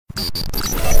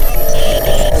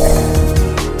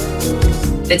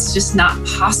It's just not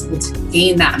possible to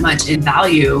gain that much in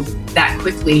value that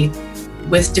quickly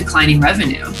with declining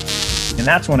revenue. And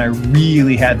that's when I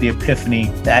really had the epiphany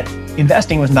that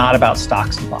investing was not about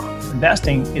stocks and bonds.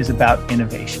 Investing is about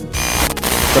innovation.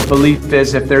 The belief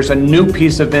is if there's a new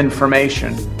piece of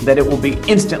information, that it will be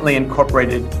instantly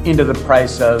incorporated into the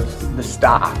price of the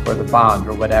stock or the bond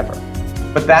or whatever.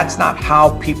 But that's not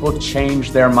how people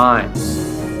change their minds.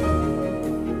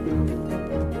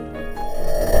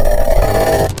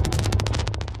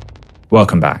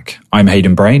 Welcome back. I'm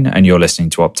Hayden Brain, and you're listening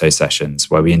to Opto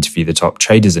Sessions, where we interview the top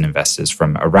traders and investors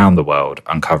from around the world,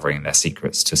 uncovering their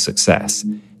secrets to success.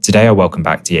 Today, I welcome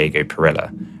back Diego Perilla,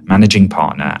 Managing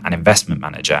Partner and Investment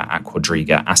Manager at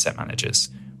Quadriga Asset Managers.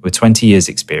 With 20 years'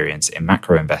 experience in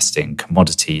macro investing,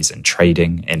 commodities and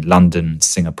trading in London,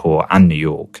 Singapore and New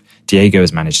York, Diego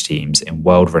has managed teams in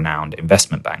world-renowned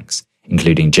investment banks,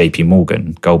 including JP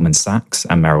Morgan, Goldman Sachs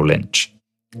and Merrill Lynch.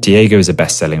 Diego is a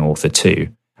best-selling author too,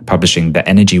 publishing The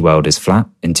Energy World is Flat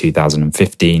in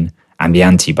 2015 and The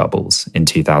Anti-Bubbles in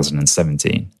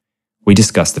 2017. We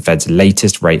discussed the Fed's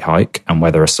latest rate hike and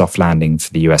whether a soft landing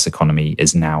for the US economy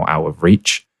is now out of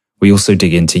reach. We also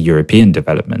dig into European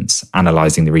developments,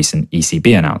 analysing the recent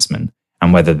ECB announcement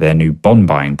and whether their new bond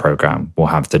buying programme will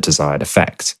have the desired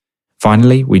effect.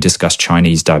 Finally, we discuss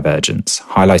Chinese divergence,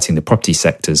 highlighting the property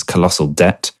sector's colossal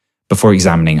debt, before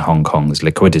examining Hong Kong's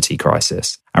liquidity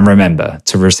crisis. And remember,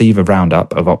 to receive a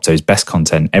roundup of Opto's best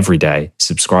content every day,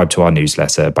 subscribe to our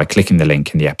newsletter by clicking the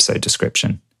link in the episode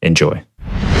description. Enjoy.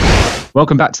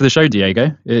 Welcome back to the show,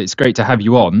 Diego. It's great to have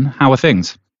you on. How are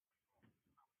things?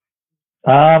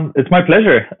 It's my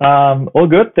pleasure. All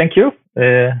good, thank you.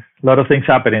 A lot of things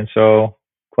happening, so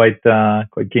quite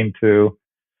keen to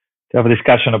have a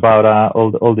discussion about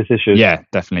all these issues. Yeah,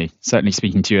 definitely. Certainly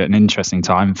speaking to you at an interesting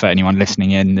time. For anyone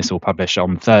listening in, this will publish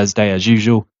on Thursday as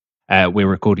usual. We're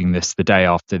recording this the day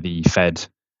after the Fed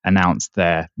announced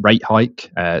their rate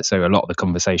hike. So a lot of the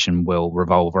conversation will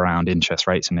revolve around interest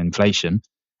rates and inflation.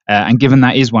 And given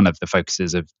that is one of the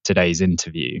focuses of today's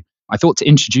interview, I thought to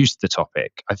introduce the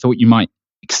topic, I thought you might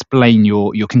explain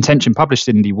your contention published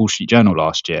in the Wall Street Journal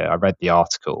last year. I read the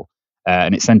article.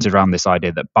 And it centered around this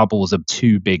idea that bubbles are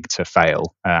too big to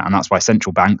fail. And that's why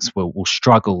central banks will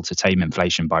struggle to tame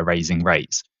inflation by raising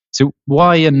rates. So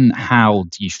why and how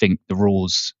do you think the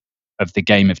rules of the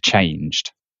game have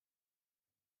changed?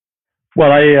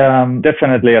 Well,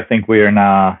 I think we are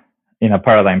now in a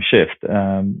paradigm shift.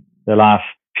 The last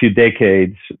few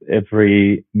decades,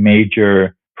 every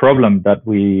major problem that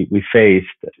we faced,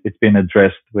 it's been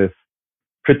addressed with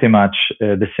pretty much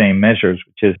the same measures,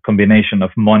 which is a combination of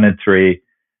monetary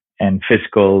and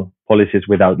fiscal policies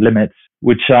without limits,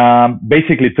 which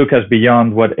basically took us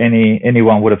beyond what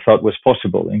anyone would have thought was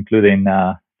possible, including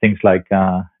things like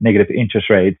negative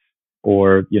interest rates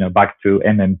or back to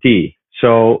MMT.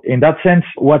 So in that sense,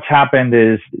 what's happened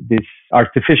is this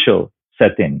artificial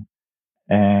setting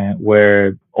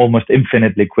where almost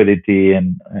infinite liquidity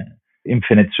and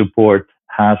infinite support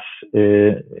has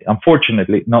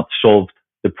unfortunately not solved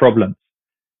the problems.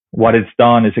 What it's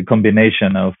done is a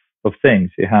combination of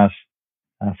things. It has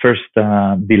first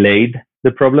delayed the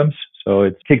problems. So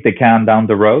it's kicked the can down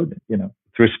the road,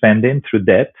 through spending, through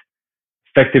debt,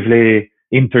 effectively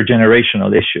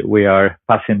intergenerational issue. We are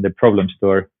passing the problems to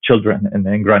our children and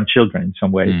then grandchildren in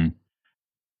some ways.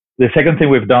 The second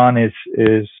thing we've done is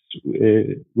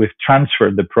we've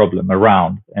transferred the problem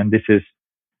around. And this is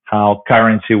how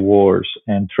currency wars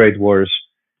and trade wars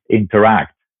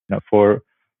interact.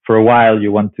 For a while,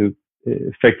 you want to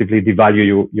effectively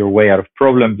devalue your way out of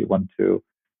problems. You want to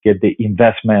get the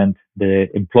investment,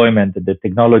 the employment, the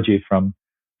technology from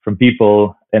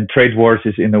people. And trade wars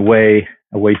is in a way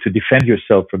to defend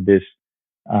yourself from this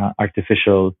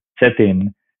artificial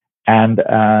setting. And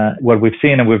what we've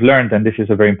seen and we've learned, and this is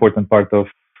a very important part of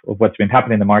what's been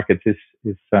happening in the markets,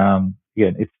 is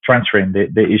again, it's transferring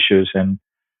the issues and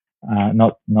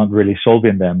not really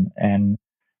solving them. And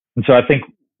so I think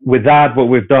with that, what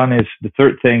we've done is the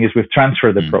third thing is we've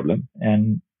transferred the problem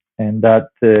and that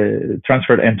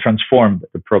transferred and transformed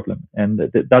the problem. And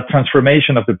that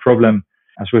transformation of the problem,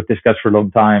 as we've discussed for a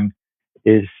long time,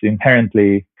 is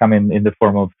inherently coming in the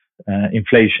form of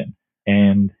inflation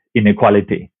and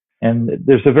inequality. And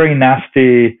there's a very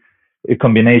nasty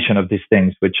combination of these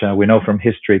things, which we know from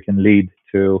history can lead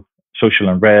to social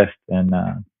unrest and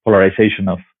polarization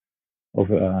of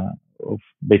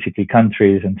basically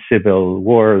countries and civil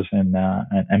wars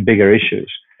and bigger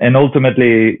issues. And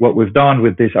ultimately, what we've done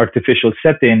with this artificial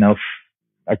setting of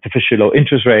artificially low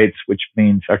interest rates, which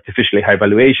means artificially high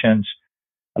valuations,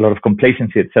 a lot of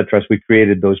complacency, etc., as we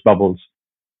created those bubbles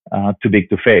too big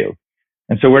to fail.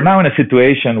 And so we're now in a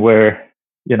situation where,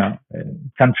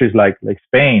 countries like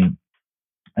Spain,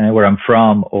 where I'm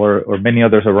from, or many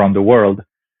others around the world,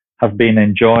 have been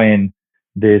enjoying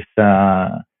this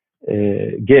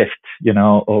gift,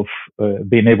 of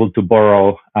being able to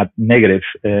borrow at negative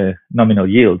nominal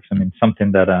yields. I mean,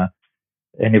 something that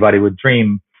anybody would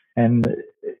dream. And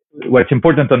what's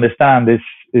important to understand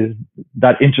is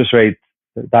that interest rate,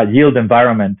 that yield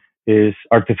environment is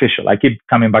artificial. I keep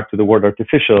coming back to the word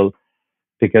artificial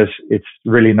because it's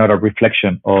really not a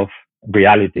reflection of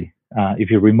reality.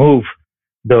 If you remove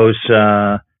those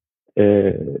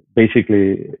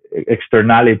basically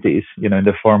externalities, in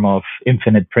the form of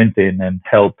infinite printing and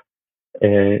help,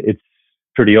 it's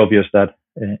pretty obvious that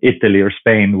Italy or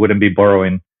Spain wouldn't be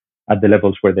borrowing at the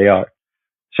levels where they are.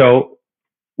 So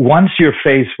once you're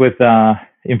faced with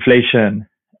inflation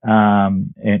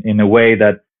in a way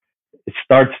that it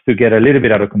starts to get a little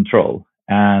bit out of control,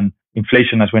 and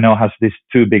inflation, as we know, has these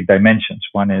two big dimensions.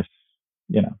 One is,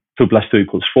 2 + 2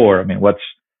 = 4. I mean,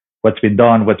 what's been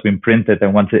done, what's been printed,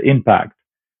 and what's the impact.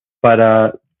 But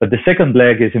the second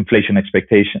leg is inflation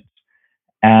expectations.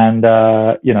 And,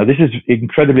 this is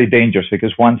incredibly dangerous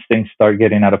because once things start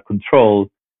getting out of control,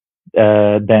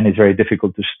 then it's very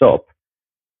difficult to stop.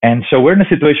 And so we're in a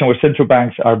situation where central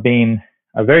banks are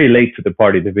very late to the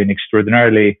party. They've been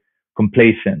extraordinarily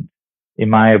complacent, in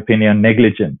my opinion,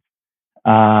 negligent,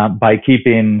 by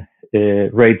keeping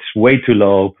rates way too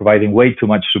low, providing way too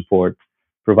much support,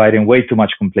 providing way too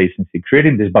much complacency,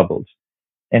 creating these bubbles.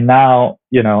 And now,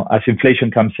 as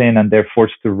inflation comes in and they're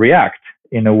forced to react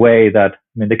in a way that,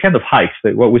 the kind of hikes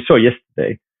that what we saw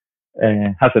yesterday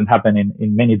hasn't happened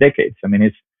in many decades. I mean,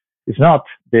 it's not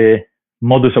the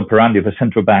modus operandi of a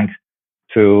central bank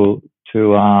to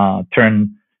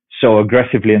turn so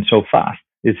aggressively and so fast.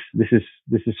 This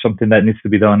is something that needs to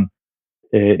be done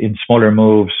in smaller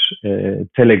moves,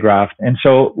 telegraphed. And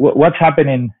so what's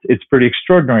happening, it's pretty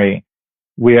extraordinary.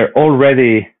 We are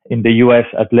already in the US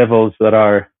at levels that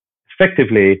are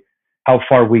effectively how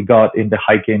far we got in the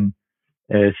hiking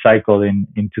cycle in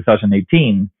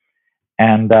 2018.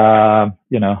 And,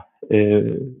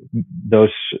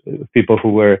 those people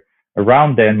who were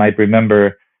around then might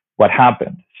remember what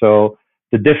happened. So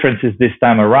the difference is this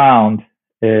time around,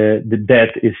 the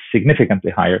debt is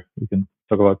significantly higher. We can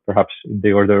talk about perhaps in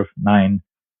the order of 9+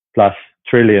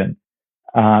 trillion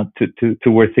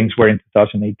to where things were in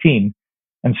 2018.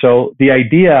 And so the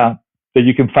idea that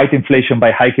you can fight inflation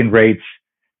by hiking rates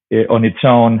on its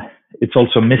own, it's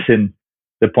also missing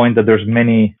the point that there's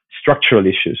many structural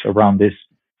issues around this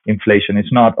inflation.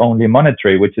 It's not only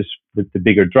monetary, which is the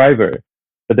bigger driver,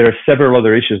 but there are several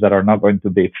other issues that are not going to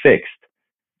be fixed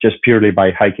just purely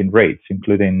by hiking rates,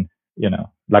 including,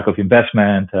 lack of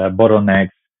investment,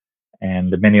 bottlenecks,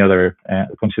 and many other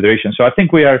considerations. So I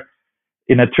think we are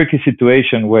in a tricky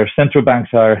situation where central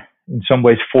banks are in some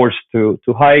ways forced to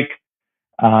hike.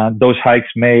 Those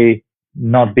hikes may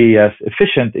not be as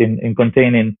efficient in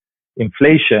containing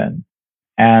inflation.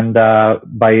 And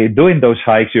by doing those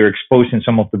hikes, you're exposing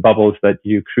some of the bubbles that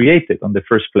you created on the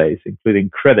first place, including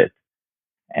credit.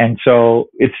 And so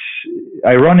it's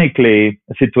ironically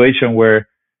a situation where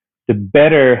the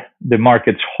better the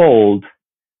markets hold,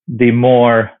 the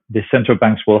more the central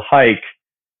banks will hike.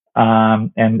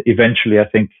 And eventually, I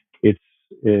think it's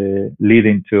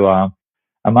leading to a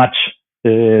much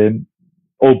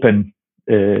open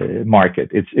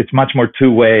market. It's much more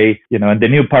two-way, and the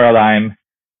new paradigm,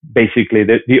 basically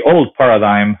the old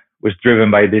paradigm was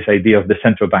driven by this idea of the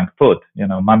central bank put,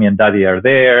 mommy and daddy are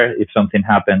there. If something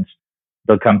happens,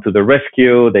 they'll come to the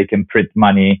rescue. They can print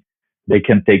money. They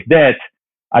can take debt.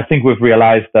 I think we've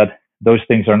realized that those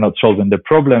things are not solving the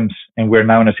problems. And we're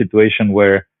now in a situation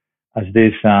where as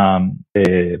these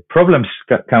problems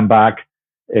come back,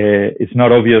 it's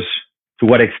not obvious to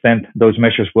what extent those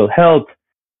measures will help.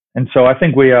 And so I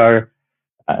think we are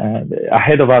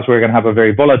ahead of us. We're going to have a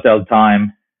very volatile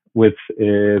time with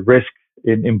risk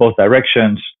in both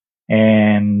directions.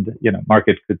 And,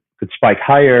 market could spike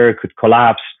higher, could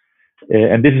collapse.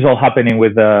 And this is all happening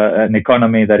with an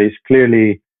economy that is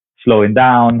clearly slowing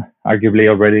down, arguably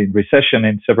already in recession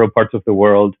in several parts of the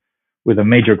world, with a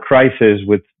major crisis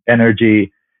with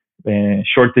energy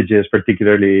shortages,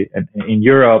 particularly in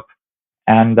Europe.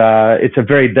 And it's a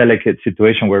very delicate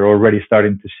situation. We're already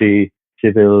starting to see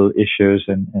civil issues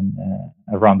and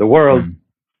around the world.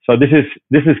 So this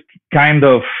is kind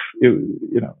of,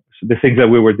 the things that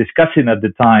we were discussing at the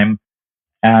time.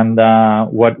 And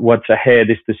what's ahead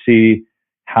is to see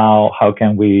how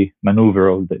can we maneuver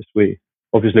all this. We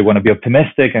obviously want to be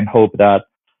optimistic and hope that,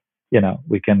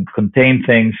 we can contain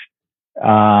things.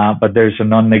 But there's a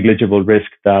non-negligible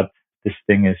risk that this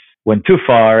thing went too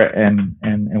far, and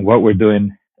what we're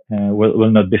doing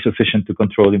will not be sufficient to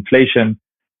control inflation,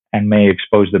 and may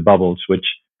expose the bubbles, which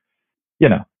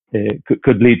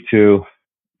could lead to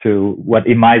what,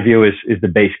 in my view, is the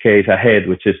base case ahead,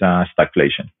 which is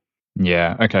stagflation.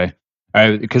 Yeah. Okay.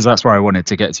 Because that's where I wanted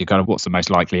to get to, kind of what's the most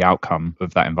likely outcome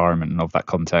of that environment and of that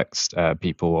context.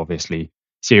 People obviously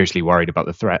seriously worried about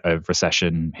the threat of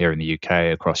recession here in the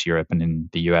UK, across Europe, and in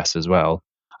the US as well.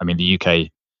 I mean, the UK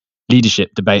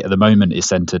leadership debate at the moment is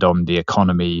centered on the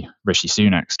economy. Rishi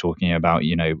Sunak's talking about,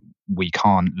 we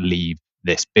can't leave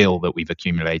this bill that we've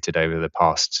accumulated over the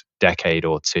past decade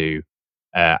or two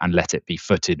and let it be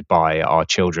footed by our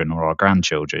children or our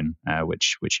grandchildren,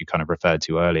 which you kind of referred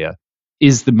to earlier.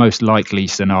 Is the most likely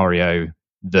scenario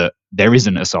that there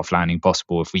isn't a soft landing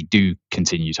possible if we do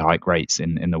continue to hike rates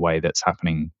in the way that's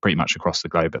happening pretty much across the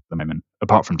globe at the moment,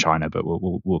 apart from China, but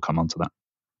we'll come on to that.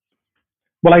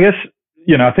 Well, I guess,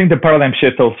 I think the paradigm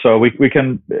shift also, we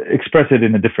can express it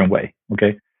in a different way,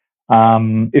 okay?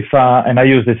 And I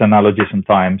use this analogy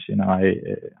sometimes,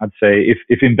 I'd say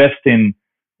if investing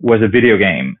was a video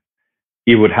game,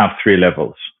 it would have 3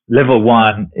 levels. Level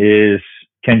 1 is,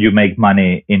 can you make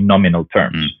money in nominal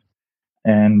terms?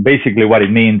 And basically what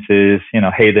it means is,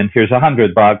 Hayden, here's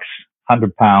 $100,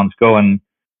 £100, go and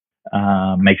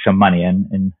make some money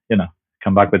and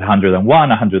come back with 101,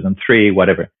 103,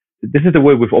 whatever. This is the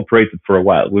way we've operated for a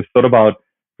while. We've thought about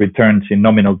returns in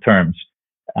nominal terms,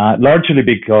 largely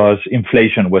because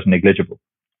inflation was negligible.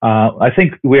 I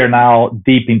think we are now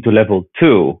deep into level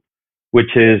 2,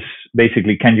 which is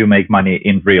basically, can you make money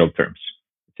in real terms?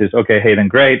 Which is, okay, Hayden,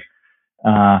 great.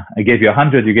 I gave you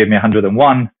 100, you gave me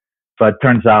 101, but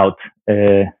turns out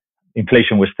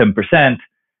inflation was 10%,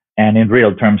 and in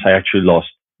real terms, I actually lost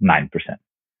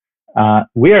 9%.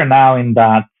 We are now in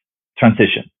that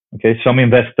transition. Okay, some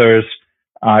investors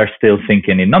are still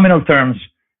thinking in nominal terms.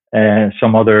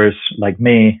 Some others, like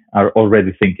me, are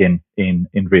already thinking in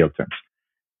real terms.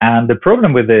 And the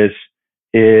problem with this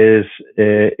is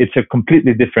it's a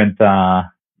completely different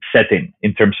setting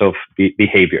in terms of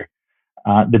behavior.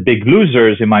 The big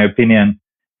losers, in my opinion,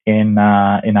 in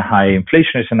a high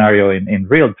inflationary scenario in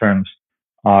real terms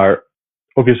are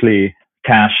obviously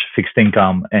cash, fixed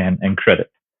income, and credit.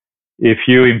 If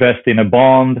you invest in a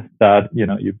bond that you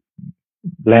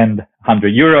lend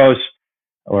 100 euros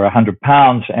or 100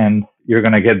 pounds and you're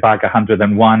going to get back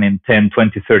 101 in 10,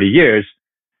 20, 30 years,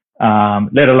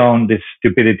 let alone this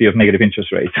stupidity of negative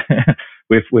interest rates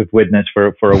we've witnessed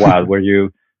for a while, where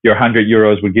your 100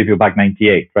 euros will give you back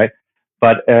 98, right?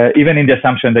 But even in the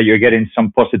assumption that you're getting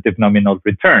some positive nominal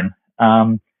return,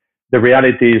 the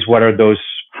reality is, what are those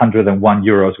 101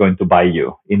 euros going to buy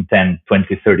you in 10,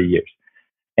 20, 30 years?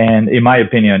 And in my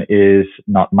opinion, is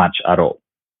not much at all.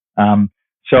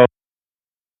 So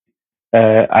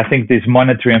I think this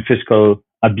monetary and fiscal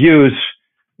abuse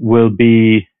will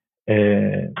be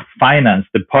financed.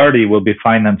 The party will be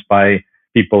financed by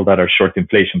people that are short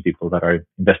inflation, people that are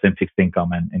investing in fixed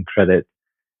income and credit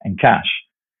and cash.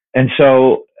 And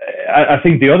so I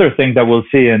think the other thing that we'll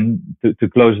see, and to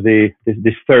close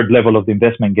this third level of the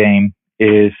investment game,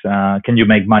 is can you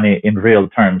make money in real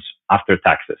terms after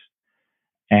taxes?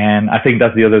 And I think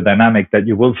that's the other dynamic that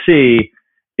you will see,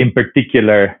 in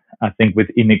particular, I think with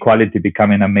inequality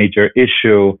becoming a major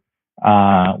issue,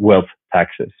 wealth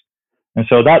taxes. And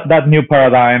so that new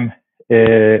paradigm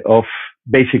of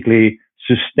basically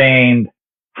sustained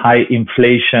high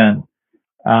inflation,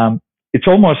 it's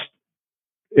almost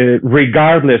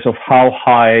regardless of how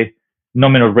high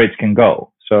nominal rates can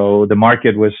go. So the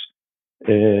market was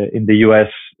in the US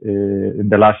in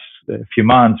the last few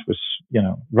months was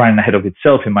running ahead of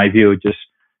itself, in my view, just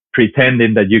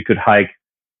pretending that you could hike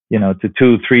to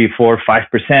 2, 3, 4,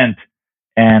 5%,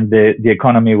 and the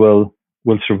economy will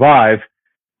survive.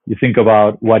 You think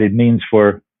about what it means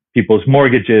for people's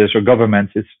mortgages or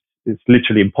governments. It's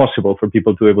literally impossible for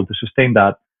people to be able to sustain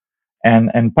that.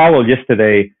 And Powell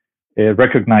yesterday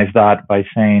recognized that by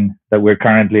saying that we're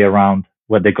currently around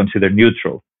what they consider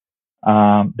neutral.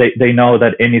 They know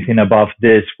that anything above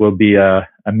this will be a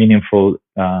meaningful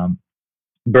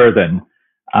burden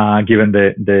given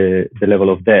the level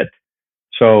of debt.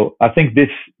 So I think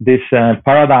this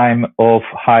paradigm of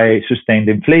high sustained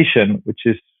inflation, which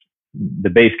is the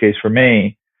base case for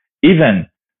me, even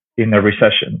in a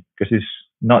recession, because it's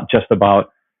not just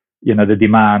about the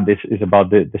demand, it's about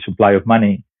the supply of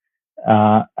money.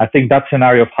 I think that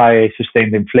scenario of high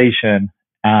sustained inflation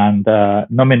and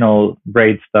nominal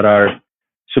rates that are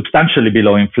substantially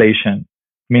below inflation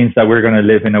means that we're going to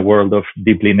live in a world of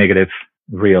deeply negative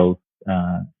real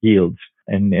yields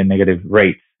and negative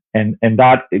rates. And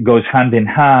that goes hand in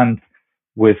hand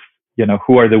with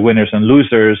who are the winners and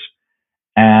losers.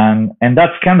 And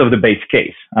that's kind of the base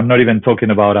case. I'm not even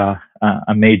talking about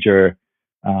a major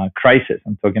crisis.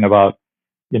 I'm talking about,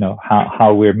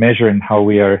 how we're measuring, how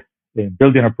we are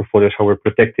building our portfolios, how we're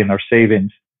protecting our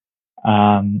savings.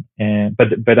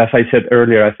 But as I said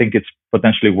earlier, I think it's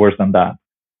potentially worse than that,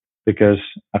 because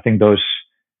I think those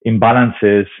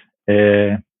imbalances,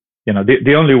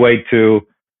 the only way to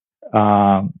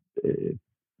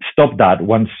stop that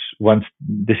once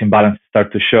this imbalance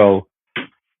start to show,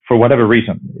 for whatever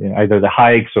reason, either the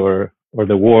hikes or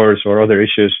the wars or other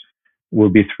issues, will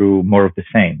be through more of the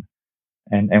same.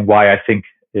 And why I think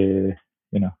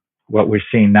what we're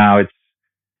seeing now,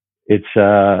 it's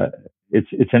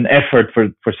an effort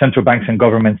for central banks and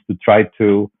governments to try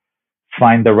to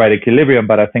find the right equilibrium,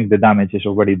 but I think the damage is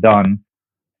already done,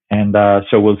 and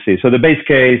so we'll see. So the base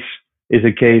case is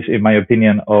a case, in my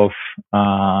opinion, of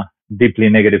deeply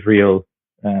negative real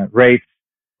rates.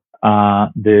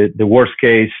 The worst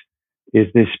case is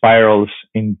this spirals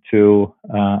into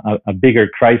a bigger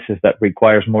crisis that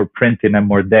requires more printing and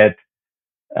more debt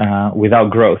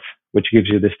without growth, which gives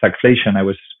you this stagflation I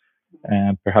was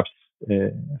perhaps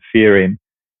fearing.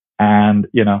 And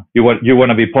you want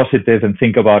to be positive and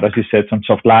think about, as you said, some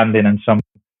soft landing and some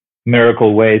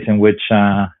miracle ways in which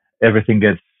everything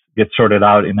gets sorted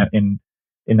out in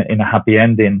a happy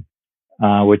ending,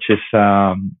 which is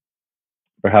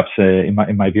perhaps in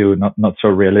my view not so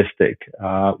realistic.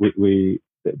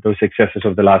 Those excesses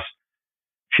of the last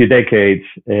few decades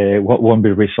won't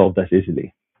be resolved as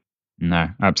easily. No,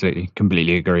 absolutely,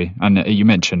 completely agree. And you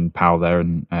mentioned Powell there,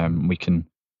 and we can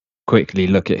quickly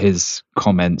look at his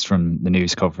comments from the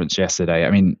news conference yesterday.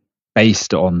 I mean,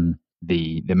 based on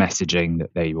the messaging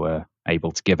that they were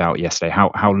able to give out yesterday,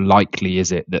 how likely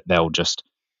is it that they'll just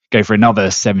go for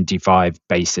another 75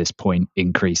 basis point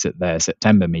increase at their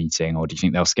September meeting, or do you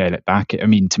think they'll scale it back? I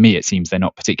mean, to me, it seems they're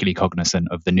not particularly cognizant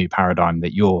of the new paradigm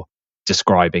that you're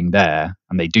describing there,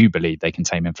 and they do believe they can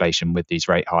tame inflation with these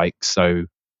rate hikes. So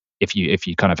if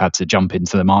you kind of had to jump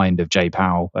into the mind of Jay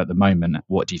Powell at the moment,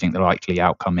 what do you think the likely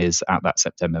outcome is at that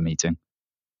September meeting?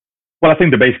 Well, I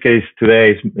think the base case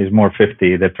today is more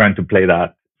 50. They're trying to play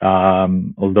that.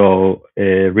 Although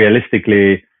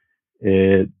realistically,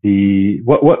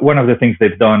 one of the things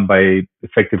they've done by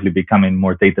effectively becoming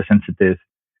more data sensitive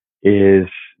is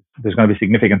there's going to be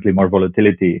significantly more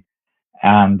volatility.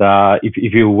 And if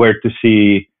you were to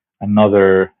see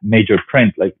another major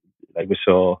print like we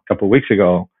saw a couple of weeks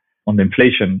ago on the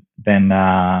inflation, then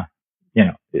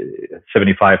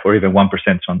 75 or even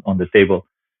 1% on the table.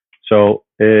 So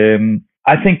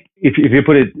I think if you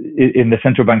put it in the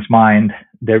central bank's mind,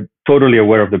 they're totally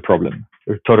aware of the problem.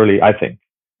 They're totally, I think,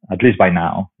 at least by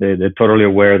now, they're totally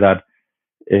aware that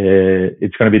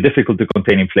it's going to be difficult to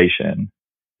contain inflation.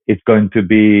 It's going to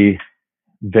be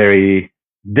very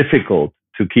difficult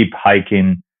to keep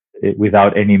hiking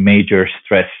without any major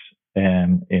stress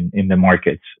in the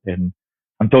markets. And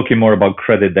I'm talking more about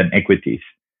credit than equities.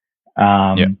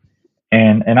 And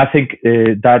I think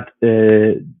that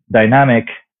dynamic,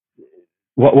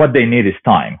 what they need is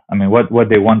time. I mean, what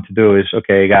they want to do is,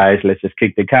 okay, guys, let's just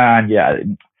kick the can.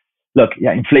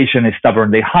 Inflation is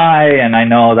stubbornly high, and I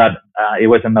know that it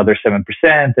was another 7%,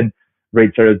 and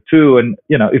rates are at 2%. And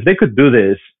if they could do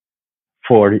this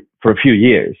for a few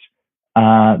years,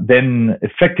 then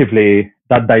effectively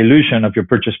that dilution of your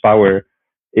purchase power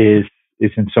is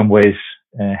in some ways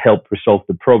help resolve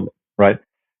the problem, right?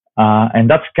 And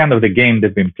that's kind of the game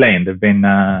they've been playing. They've been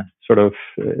sort of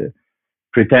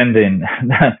pretending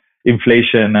that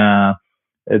inflation,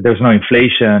 there's no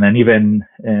inflation, and even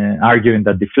arguing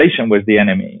that deflation was the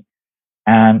enemy.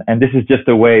 And this is just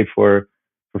a way for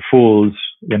fools.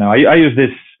 I use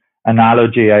this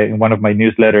analogy in one of my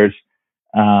newsletters.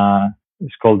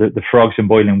 It's called the frogs in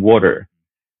boiling water.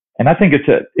 And I think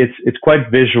it's quite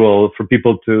visual for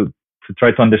people to try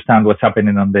to understand what's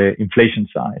happening on the inflation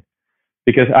side.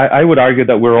 Because I would argue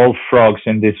that we're all frogs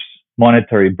in this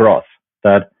monetary broth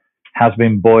that has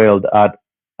been boiled at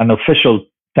an official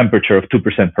temperature of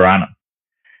 2% per annum.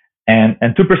 And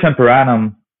 2% per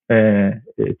annum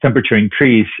temperature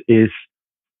increase is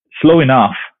slow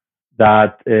enough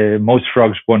that most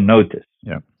frogs won't notice.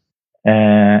 Yeah.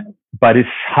 But it's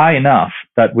high enough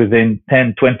that within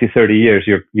 10, 20, 30 years,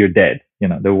 you're dead.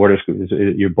 The water,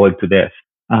 you're boiled to death.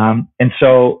 And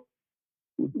so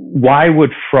why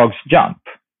would frogs jump?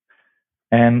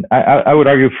 And I would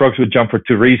argue frogs would jump for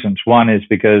two reasons. One is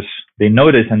because they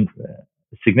notice a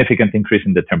significant increase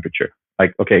in the temperature.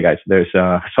 Like, okay, guys, there's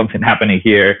something happening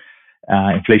here.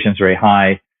 Inflation is very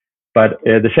high. But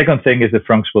the second thing is the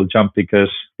frogs will jump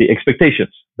because the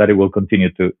expectations that it will continue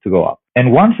to go up.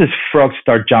 And once these frogs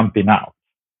start jumping out,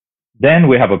 then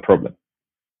we have a problem.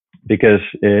 Because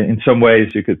in some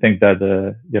ways you could think that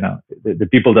the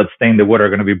people that stay in the water are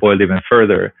going to be boiled even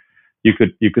further. You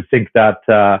could think that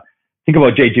think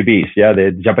about JGBs,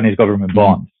 the Japanese government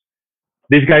bonds.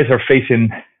 These guys are facing,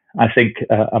 I think,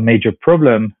 a major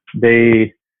problem.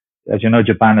 They, as you know,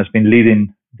 Japan has been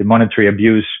leading the monetary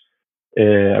abuse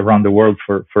around the world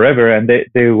forever, and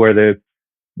they were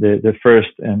the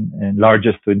first and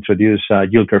largest to introduce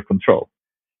yield curve control.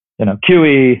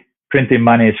 QE, printing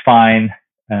money is fine.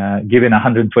 Giving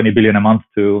 120 billion a month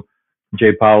to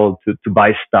Jay Powell to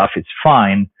buy stuff, it's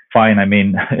fine. Fine, I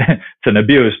mean, it's an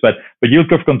abuse. But yield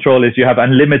curve control is you have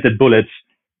unlimited bullets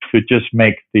to just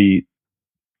make the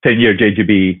 10-year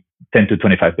JGB 10 to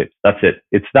 25 bits. That's it.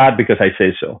 It's that because I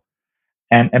say so.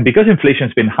 And because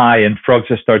inflation's been high and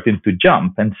frogs are starting to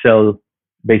jump and sell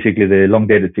basically the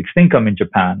long-dated fixed income in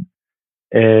Japan,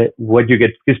 what you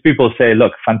get, because people say,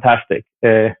 look, fantastic.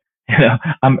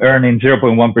 I'm earning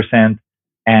 0.1%.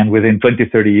 And within 20,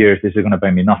 30 years, this is going to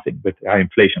buy me nothing with high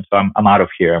inflation. So I'm out of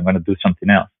here. I'm going to do something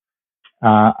else.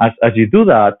 As you do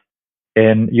that,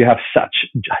 and you have such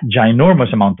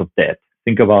ginormous amount of debt,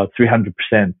 think about 300%,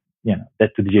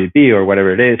 debt to the GDP or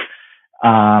whatever it is.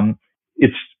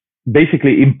 It's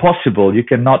basically impossible. You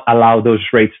cannot allow those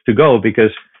rates to go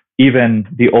because even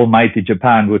the almighty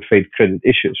Japan would face credit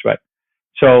issues, right?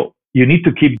 So you need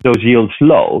to keep those yields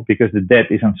low because the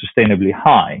debt is unsustainably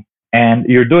high. And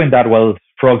you're doing that while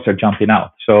frogs are jumping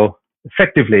out. So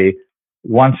effectively,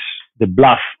 once the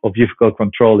bluff of yield curve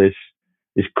control is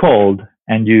called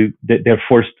and they're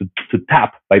forced to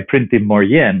tap by printing more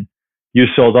yen, you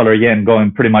saw dollar yen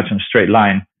going pretty much in a straight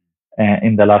line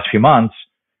in the last few months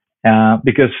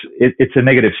because it's a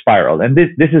negative spiral. And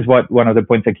this is what one of the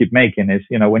points I keep making is,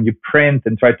 when you print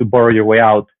and try to borrow your way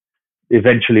out,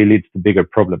 eventually leads to bigger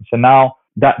problems. And now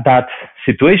that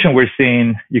situation we're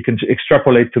seeing, you can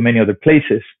extrapolate to many other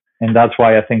places. And that's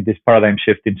why I think this paradigm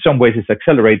shift in some ways is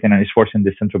accelerating and is forcing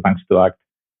the central banks to act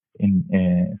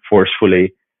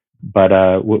forcefully.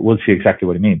 But we'll see exactly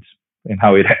what it means and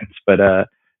how it ends. But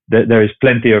there is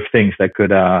plenty of things that could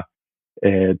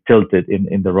tilt it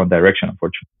in the wrong direction,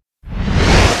 unfortunately.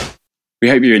 We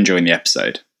hope you're enjoying the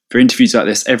episode. For interviews like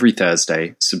this every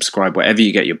Thursday, subscribe wherever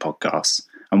you get your podcasts.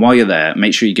 And while you're there,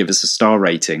 make sure you give us a star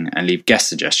rating and leave guest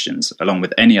suggestions along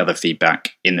with any other feedback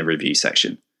in the review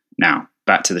section. Now,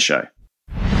 back to the show.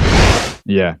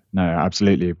 Yeah, no,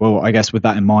 absolutely. Well, I guess with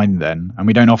that in mind then, and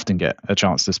we don't often get a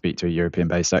chance to speak to a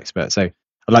European-based expert, so I'd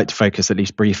like to focus at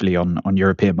least briefly on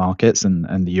European markets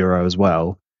and the euro as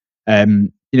well.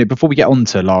 Before we get on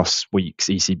to last week's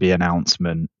ECB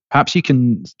announcement, perhaps you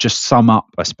can just sum up,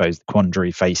 I suppose, the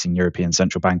quandary facing European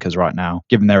central bankers right now.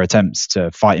 Given their attempts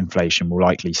to fight inflation, we'll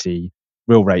likely see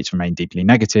real rates remain deeply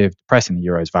negative, depressing the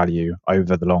euro's value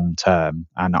over the long term.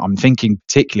 And I'm thinking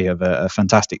particularly of a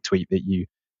fantastic tweet that you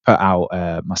put out,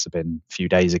 must have been a few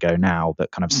days ago now,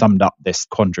 that kind of summed up this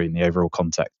quandary in the overall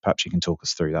context. Perhaps you can talk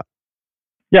us through that.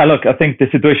 Yeah, look, I think the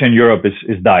situation in Europe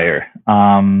is dire.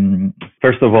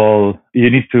 First of all, you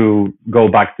need to go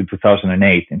back to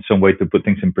 2008 in some way to put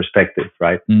things in perspective,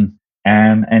 right?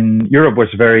 And Europe was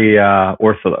very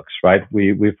orthodox, right?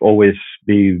 We've always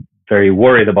been very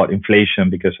worried about inflation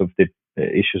because of the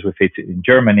issues we faced in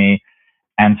Germany.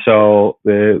 And so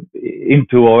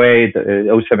into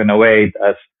 07, 08,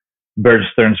 as Bear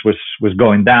Stearns was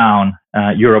going down,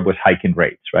 Europe was hiking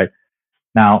rates, right?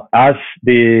 Now, as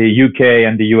the UK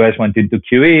and the US went into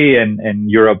QE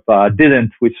and Europe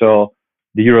didn't, we saw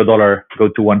the euro dollar go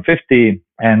to 150.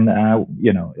 And,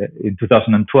 in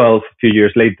 2012, a few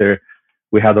years later,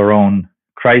 we had our own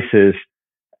crisis,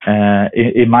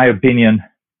 in my opinion,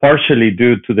 partially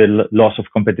due to the loss of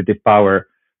competitive power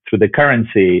through the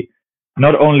currency,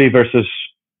 not only versus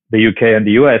the UK and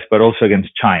the US, but also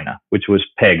against China, which was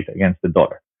pegged against the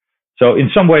dollar. So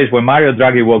in some ways, when Mario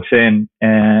Draghi walks in,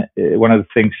 one of the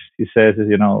things he says is,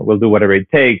 we'll do whatever it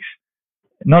takes,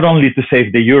 not only to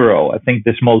save the euro. I think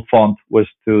the small font was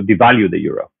to devalue the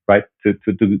euro, right? To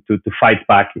fight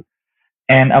back.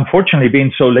 And unfortunately,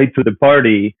 being so late to the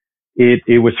party,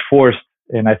 it was forced.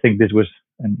 And I think this was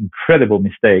an incredible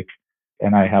mistake.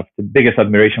 And I have the biggest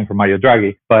admiration for Mario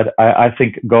Draghi. But I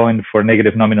think going for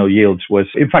negative nominal yields was,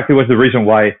 in fact, it was the reason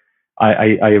why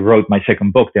I wrote my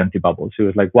second book, The Anti-Bubbles. It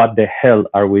was like, what the hell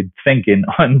are we thinking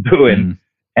on doing?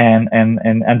 And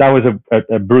that was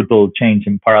a brutal change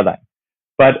in paradigm.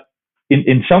 But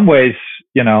in some ways,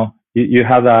 you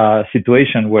have a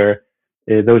situation where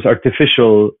those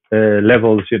artificial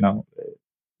levels,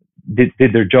 did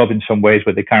their job in some ways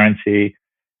with the currency.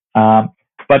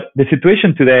 But the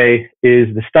situation today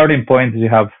is the starting point is you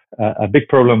have a big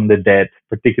problem with the debt,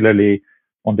 particularly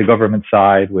on the government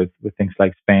side with things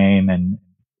like Spain and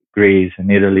Greece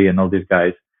and Italy and all these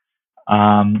guys.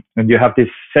 And you have this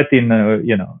setting,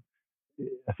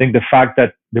 I think the fact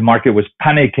that the market was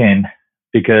panicking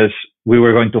because we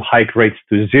were going to hike rates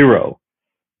to zero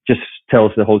just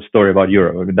tells the whole story about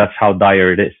Euro. That's how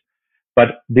dire it is.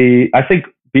 But I think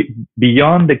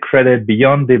beyond the credit,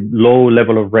 beyond the low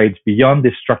level of rates, beyond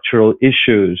the structural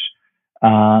issues,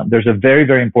 there's a very,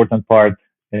 very important part,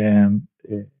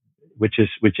 which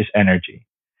is energy.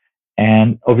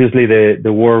 And obviously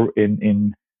the war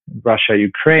in Russia,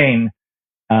 Ukraine,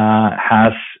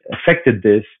 has affected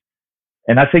this.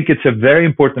 And I think it's a very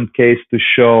important case to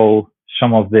show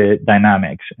some of the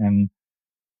dynamics. And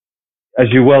as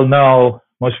you well know,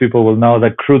 most people will know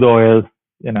that crude oil,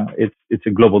 it's a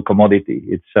global commodity.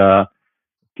 It's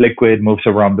liquid, moves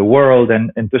around the world.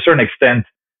 And to a certain extent,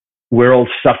 we're all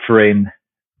suffering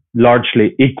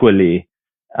largely equally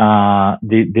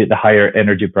the higher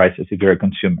energy prices if you're a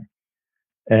consumer.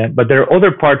 But there are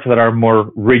other parts that are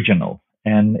more regional.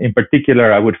 And in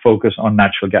particular, I would focus on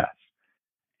natural gas.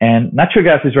 And natural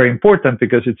gas is very important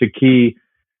because it's a key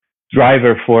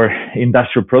driver for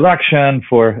industrial production,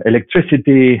 for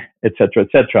electricity, et cetera, et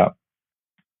cetera.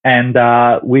 And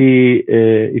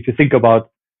if you think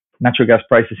about natural gas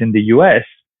prices in the US,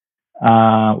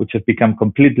 which have become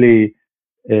completely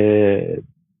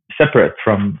separate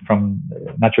from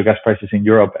natural gas prices in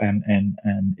Europe and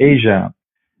Asia,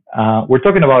 we're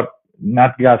talking about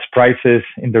nat gas prices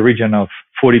in the region of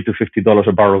 $40 to $50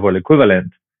 a barrel of oil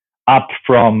equivalent, up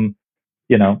from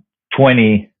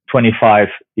 20, 25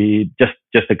 just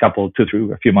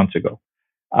a few months ago.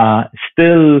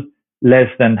 Still less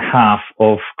than half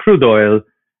of crude oil,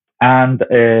 and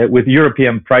with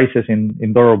European prices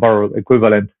in dollar barrel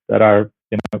equivalent that are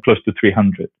close to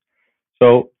 300.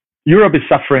 So Europe is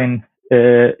suffering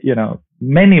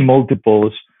many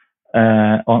multiples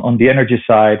on the energy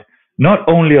side, not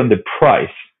only on the price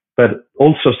but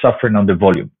also suffering on the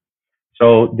volume.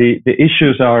 So the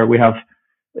issues are, we have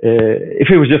if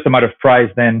it was just a matter of price,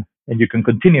 then and you can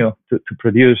continue to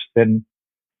produce, then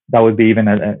that would be even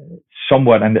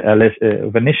somewhat less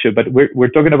of an issue. But we're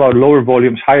talking about lower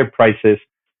volumes, higher prices,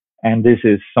 and this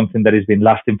is something that has been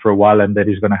lasting for a while, and that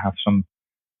is going to have some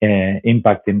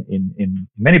impact in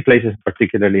many places,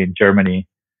 particularly in Germany.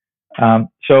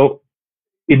 So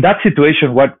in that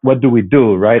situation, what do we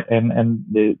do, right? And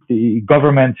the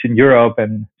governments in Europe,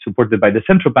 and supported by the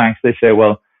central banks, they say,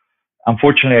 well,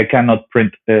 unfortunately, I cannot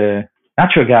print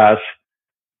natural gas,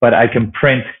 but I can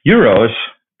print euros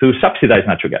to subsidize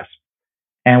natural gas.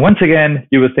 And once again,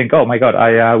 you would think, oh my God,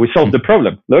 we solved the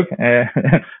problem. Look,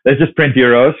 let's just print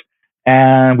euros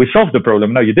and we solved the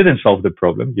problem. No, you didn't solve the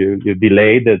problem. You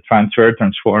delayed the transfer,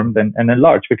 transformed, and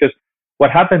enlarged. Because what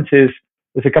happens is,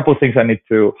 there's a couple of things I need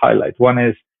to highlight. One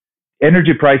is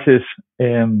energy prices,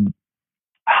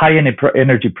 high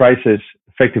energy prices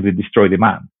effectively destroy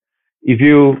demand. If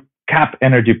you cap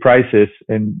energy prices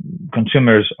and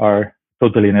consumers are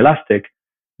totally inelastic,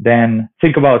 then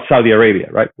think about Saudi Arabia,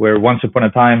 right? Where once upon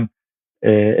a time,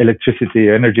 electricity,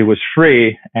 energy was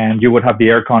free, and you would have the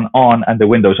aircon on and the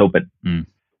windows open. Mm.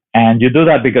 And you do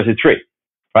that because it's free,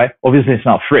 right? Obviously, it's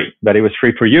not free, but it was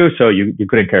free for you, so you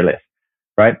couldn't care less,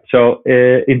 right? So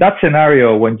in that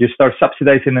scenario, when you start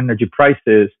subsidizing energy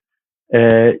prices,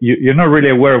 you're not really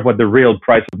aware of what the real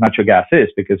price of natural gas is,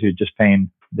 because you're just paying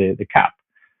the cap.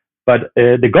 But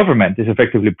the government is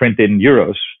effectively printing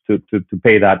euros to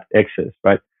pay that excess,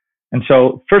 right? And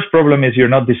so first problem is you're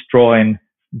not destroying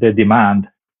the demand.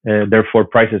 Therefore,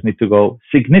 prices need to go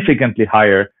significantly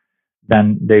higher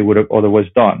than they would have otherwise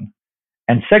done.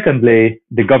 And secondly,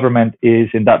 the government is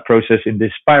in that process, in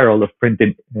this spiral of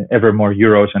printing ever more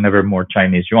euros and ever more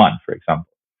Chinese yuan, for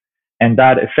example. And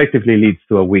that effectively leads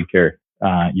to a weaker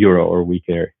euro or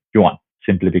weaker yuan,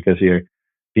 simply because you're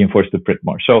being forced to print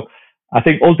more. So I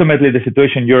think ultimately the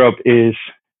situation in Europe is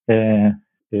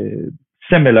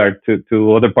similar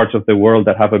to other parts of the world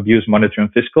that have abused monetary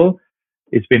and fiscal.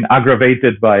 It's been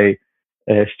aggravated by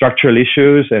structural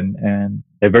issues and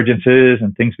divergences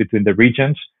and things between the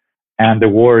regions. And the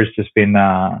war has just been,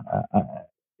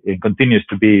 it continues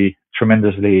to be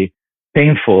tremendously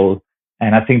painful.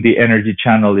 And I think the energy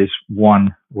channel is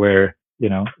one where,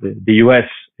 the US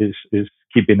is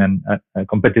keeping a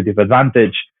competitive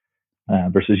advantage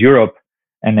versus Europe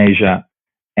and Asia.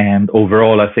 And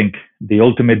overall, I think the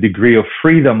ultimate degree of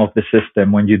freedom of the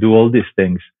system when you do all these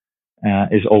things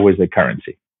is always the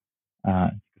currency.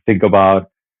 Think about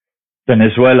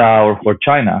Venezuela or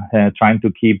China trying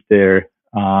to keep their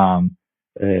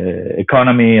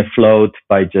economy afloat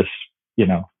by just,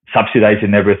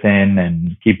 subsidizing everything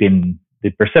and keeping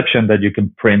the perception that you can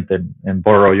print and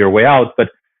borrow your way out, but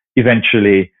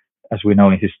eventually, as we know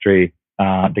in history,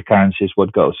 the currency is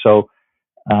what goes. So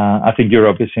I think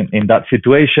Europe is in that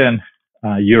situation.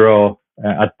 Euro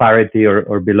at parity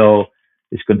or below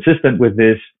is consistent with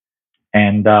this,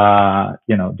 and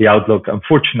the outlook,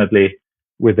 unfortunately,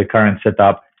 with the current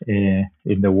setup in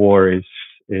the war is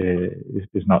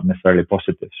not necessarily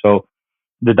positive. So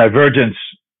the divergence,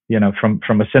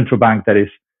 from a central bank that is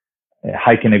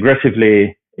hiking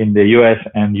aggressively in the US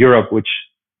and Europe, which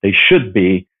they should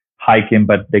be hiking,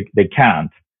 but they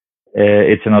can't.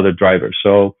 It's another driver.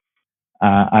 So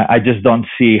I just don't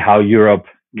see how Europe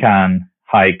can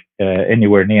hike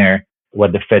anywhere near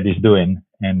what the Fed is doing,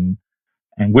 and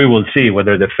we will see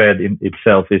whether the Fed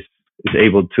itself is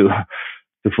able to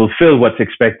fulfill what's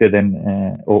expected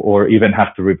or even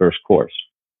have to reverse course.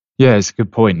 Yeah, it's a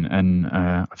good point. And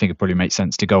I think it probably makes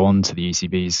sense to go on to the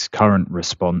ECB's current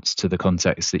response to the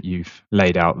context that you've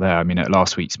laid out there. I mean, at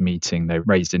last week's meeting, they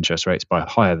raised interest rates by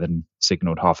higher than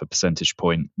signaled 0.5 percentage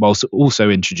point, whilst also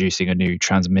introducing a new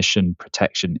transmission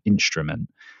protection instrument,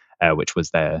 which was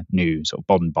their new sort of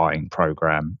bond buying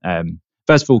program.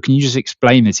 First of all, can you just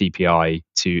explain the TPI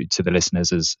to the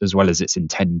listeners as well as its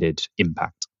intended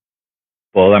impact?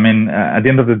 Well, I mean, at the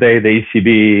end of the day, the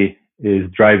ECB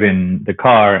is driving the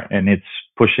car and it's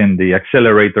pushing the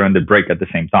accelerator and the brake at the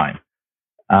same time.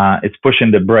 It's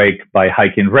pushing the brake by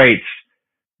hiking rates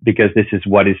because this is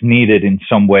what is needed in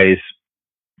some ways,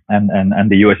 and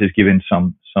the US is giving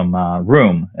some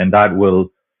room, and that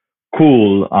will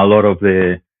cool a lot of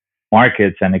the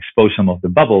markets and expose some of the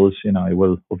bubbles. It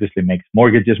will obviously make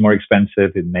mortgages more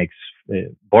expensive. It makes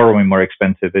borrowing more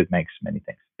expensive. It makes many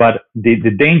things. But the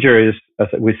danger is, as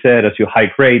we said, as you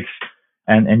hike rates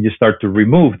and you start to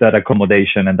remove that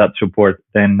accommodation and that support,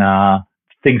 then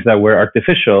things that were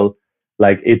artificial,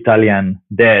 like Italian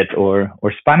debt or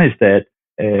Spanish debt,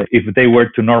 if they were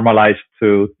to normalize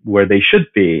to where they should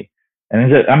be,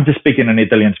 and I'm just speaking on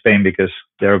Italy and Spain because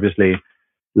they're obviously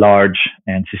large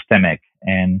and systemic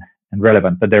and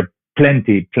relevant, but there are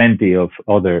plenty of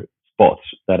other spots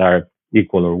that are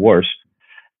equal or worse.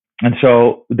 And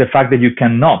so the fact that you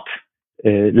cannot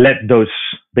let those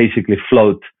basically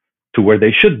float to where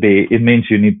they should be, it means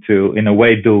you need to, in a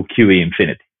way, do QE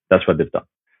infinity. That's what they've done.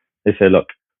 They say, look,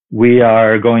 we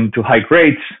are going to hike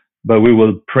rates, but we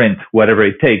will print whatever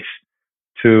it takes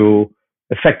to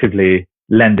effectively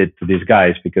lend it to these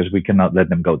guys because we cannot let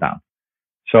them go down.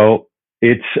 So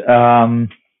it's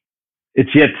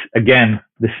yet again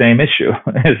the same issue.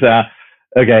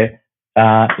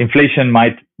 Inflation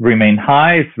might remain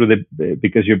high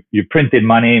because you printed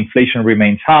money. Inflation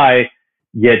remains high,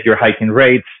 yet you're hiking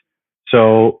rates.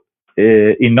 So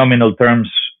in nominal terms,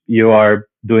 you are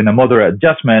doing a moderate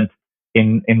adjustment.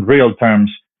 In real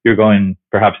terms, you're going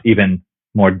perhaps even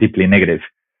more deeply negative,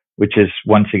 which is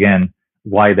once again,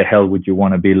 why the hell would you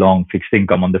want to be long fixed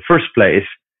income on the first place?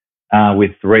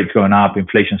 With rates going up,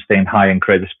 inflation staying high, and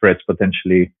credit spreads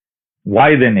potentially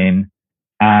widening,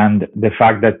 and the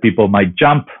fact that people might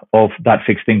jump off that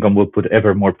fixed income will put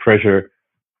ever more pressure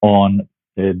on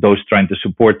those trying to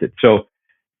support it. So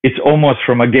it's almost,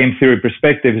 from a game theory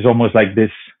perspective, it's almost like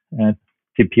this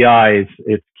TPI,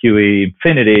 it's QE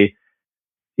infinity.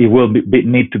 It will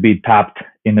need to be tapped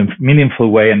in a meaningful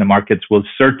way, and the markets will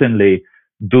certainly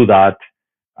do that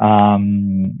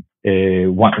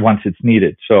once it's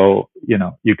needed. So,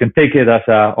 you can take it as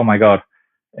oh my God,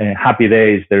 happy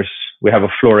days. We have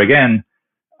a floor again.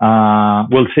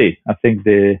 We'll see. I think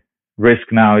the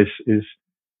risk now is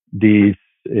these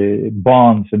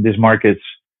bonds and these markets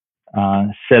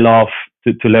sell off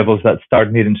to levels that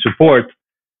start needing support,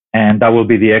 and that will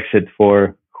be the exit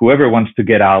for whoever wants to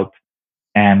get out.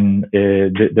 And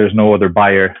there's no other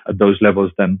buyer at those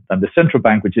levels than the central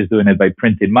bank, which is doing it by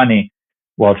printing money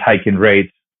whilst hiking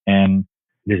rates. And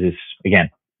this is, again,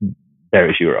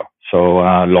 bearish euro. So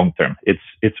long term,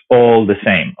 it's all the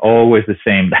same, always the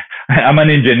same. I'm an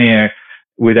engineer.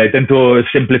 I tend to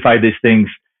simplify these things,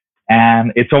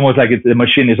 and it's almost like the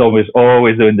machine is always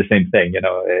doing the same thing.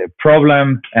 A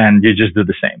problem, and you just do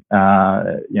the same.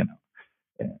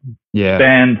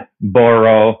 Spend,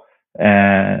 borrow,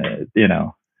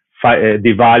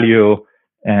 devalue,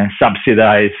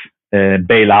 subsidize,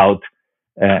 bail out,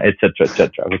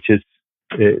 etc., which is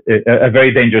a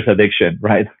very dangerous addiction,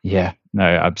 right? Yeah, no,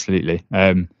 absolutely.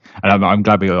 And I'm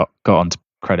glad we got on to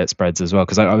credit spreads as well,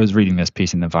 because I was reading this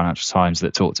piece in the Financial Times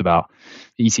that talked about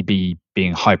the ECB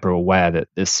being hyper aware that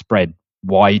the spread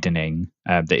widening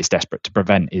that it's desperate to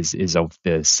prevent is of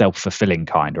the self-fulfilling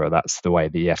kind, or that's the way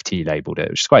the FT labelled it,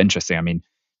 which is quite interesting. I mean,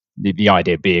 the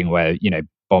idea being where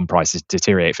bond prices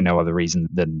deteriorate for no other reason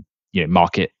than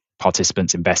market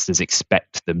participants, investors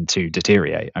expect them to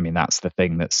deteriorate. I mean, that's the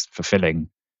thing that's fulfilling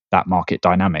that market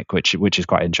dynamic, which is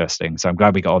quite interesting. So I'm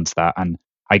glad we got onto that. And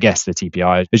I guess the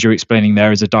TPI, as you're explaining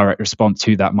there, is a direct response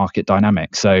to that market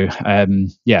dynamic. So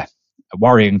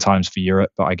worrying times for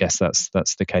Europe, but I guess that's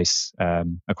the case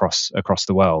across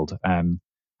the world. And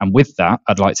with that,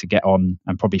 I'd like to get on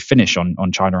and probably finish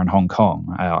on China and Hong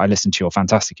Kong. I listened to your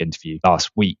fantastic interview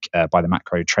last week by the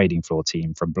macro trading floor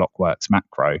team from Blockworks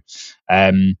Macro.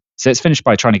 So let's finish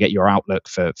by trying to get your outlook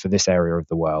for this area of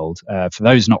the world. For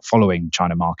those not following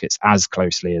China markets as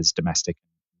closely as domestic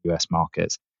US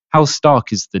markets, how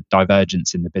stark is the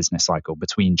divergence in the business cycle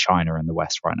between China and the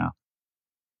West right now?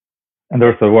 And the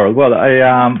rest of the world? Well,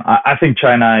 I think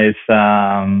China is,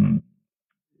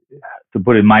 to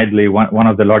put it mildly, one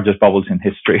of the largest bubbles in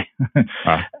history.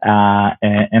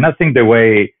 And I think the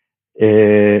way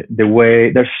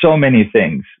there's so many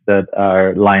things that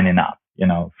are lining up,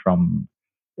 from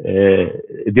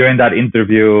during that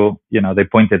interview, they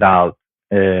pointed out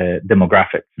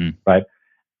demographics, right?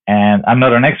 And I'm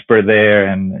not an expert there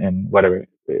and whatever,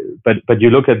 but you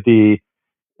look at the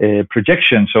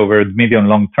projections over medium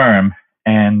long term,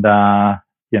 and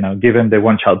given the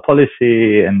one-child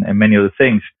policy and many other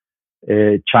things,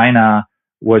 China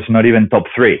was not even top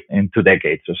 3 in 2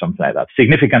 decades or something like that.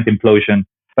 Significant implosion.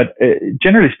 But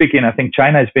generally speaking, I think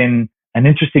China has been an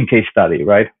interesting case study,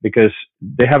 right? Because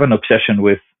they have an obsession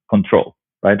with control,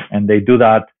 right? And they do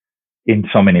that in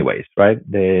so many ways, right?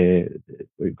 We're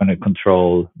going to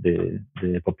control the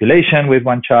population with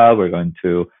one child. We're going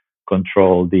to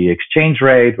control the exchange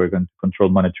rate. We're going to control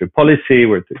monetary policy.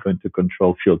 We're going to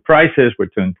control fuel prices.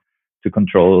 We're going to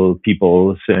control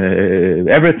people's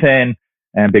everything,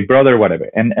 and Big Brother, whatever.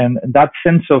 And that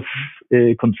sense of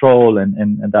control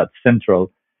and that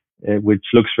central, which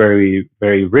looks very,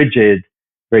 very rigid,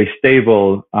 very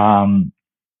stable.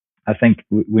 I think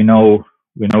we know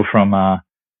from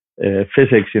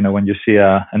physics, when you see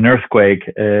an earthquake,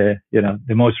 the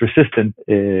most resistant,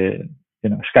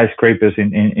 skyscrapers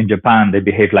in Japan, they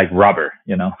behave like rubber.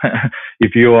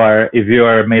 If you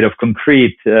are made of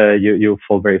concrete, you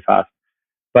fall very fast.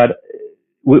 But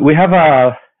we have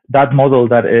that model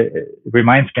that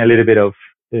reminds me a little bit of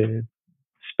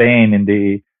Spain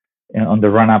on the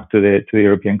run up to the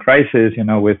European crisis.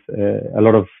 With a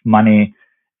lot of money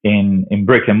in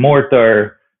brick and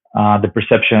mortar, the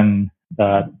perception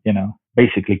that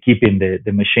basically keeping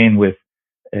the machine with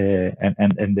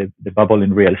and the bubble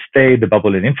in real estate, the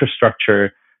bubble in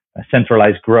infrastructure,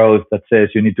 centralized growth that says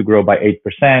you need to grow by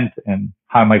 8%. And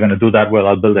how am I going to do that? Well,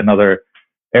 I'll build another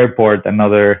airport,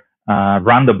 another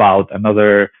roundabout,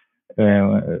 another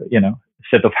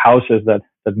set of houses that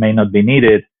may not be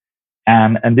needed,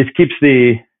 and this keeps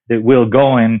the wheel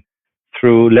going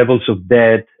through levels of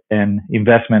debt and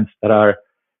investments that are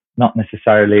not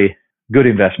necessarily good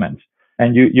investments.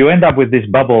 And you end up with this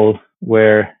bubble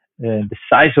where the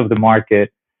size of the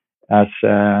market, as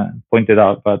pointed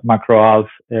out by Macro Alf,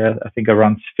 I think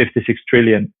around 56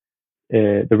 trillion.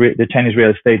 The Chinese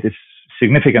real estate is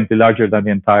significantly larger than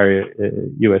the entire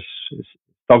U.S.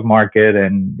 stock market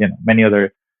and many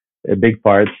other big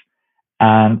parts.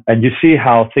 And you see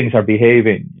how things are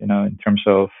behaving, in terms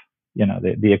of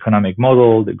the economic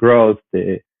model, the growth,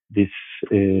 these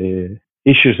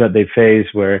issues that they face,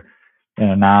 where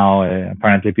now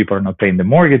apparently people are not paying the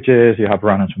mortgages. You have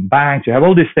run-ins from banks. You have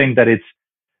all these things that it's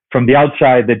from the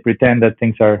outside they pretend that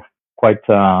things are quite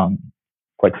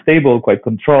stable, quite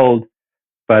controlled.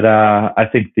 But I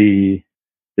think the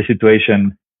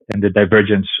situation and the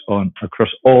divergence across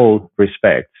all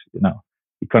respects,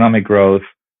 economic growth,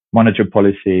 monetary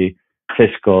policy,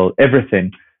 fiscal,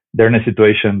 everything, they're in a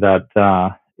situation that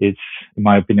it's, in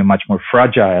my opinion, much more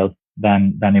fragile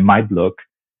than it might look.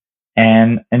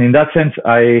 And in that sense,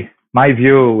 my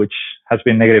view, which has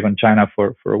been negative on China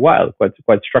for a while,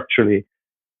 quite structurally,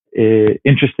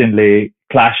 interestingly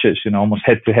clashes, almost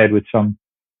head to head with some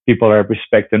people I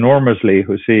respect enormously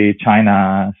who see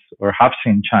China or have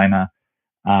seen China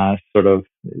as sort of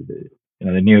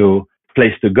the new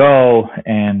place to go,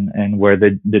 and where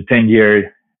the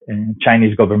 10-year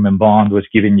Chinese government bond was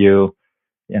giving you,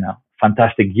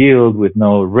 fantastic yield with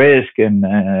no risk and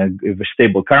a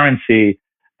stable currency,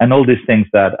 and all these things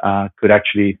that could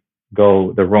actually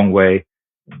go the wrong way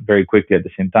very quickly at the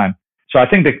same time. So I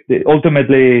think that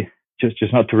ultimately,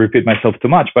 just not to repeat myself too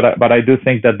much, but I do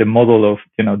think that the model of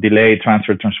delay,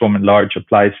 transfer, transform, and large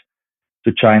applies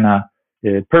to China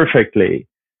perfectly,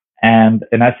 and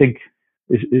I think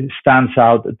it stands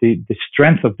out that the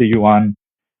strength of the yuan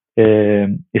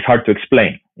is hard to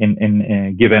explain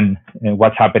in given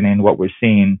what's happening, what we're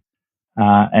seeing,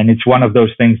 and it's one of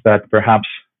those things that perhaps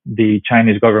the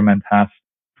Chinese government has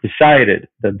decided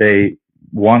that they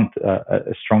want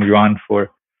a strong yuan for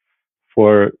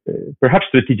perhaps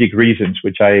strategic reasons,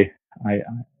 which I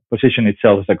position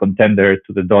itself as a contender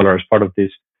to the dollar as part of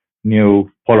this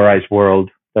new polarized world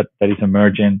that is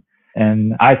emerging.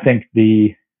 And I think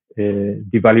the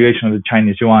devaluation of the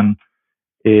Chinese yuan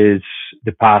is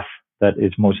the path that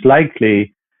is most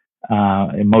likely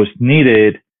and most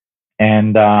needed.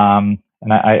 And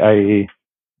I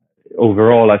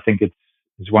overall, I think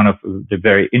it's one of the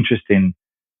very interesting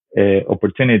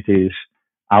opportunities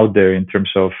out there in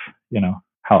terms of,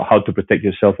 how to protect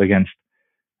yourself against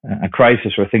a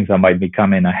crisis or things that might be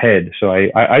coming ahead. So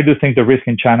I do think the risk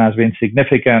in China has been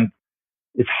significant.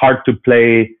 It's hard to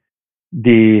play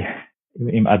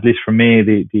at least for me,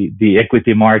 the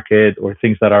equity market or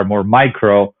things that are more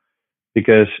micro,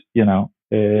 because,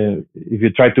 if you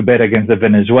try to bet against the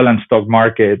Venezuelan stock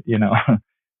market,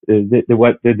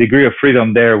 the degree of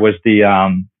freedom there was the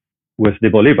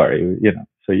Bolivar,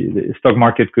 so the stock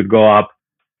market could go up,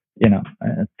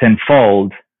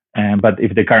 tenfold. But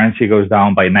if the currency goes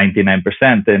down by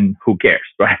 99%, then who cares,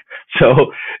 right?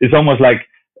 So it's almost like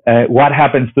what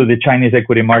happens to the Chinese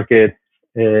equity market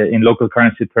in local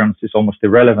currency terms is almost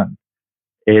irrelevant.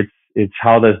 It's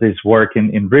how does this work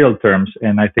in real terms?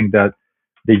 And I think that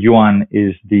the yuan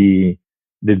is the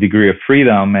degree of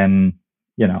freedom, and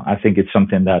I think it's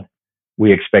something that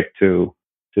we expect to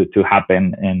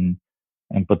happen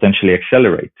and potentially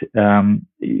accelerate.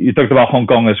 You talked about Hong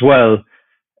Kong as well.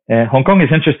 Hong Kong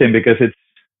is interesting because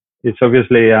it's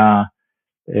obviously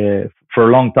for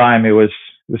a long time it was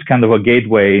kind of a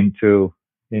gateway into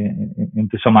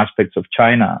some aspects of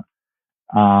China,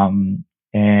 and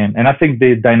I think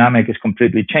the dynamic has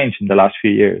completely changed in the last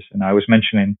few years. And I was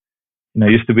mentioning, it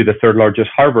used to be the third largest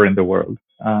harbor in the world.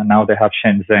 Now they have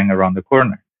Shenzhen around the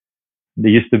corner. They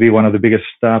used to be one of the biggest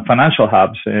financial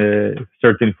hubs,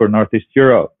 certainly for Northeast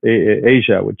Europe,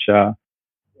 Asia, which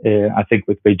I think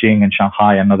with Beijing and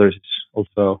Shanghai and others, it's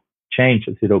also changed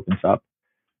as it opens up.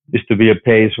 It used to be a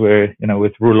place where,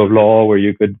 with rule of law, where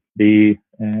you could be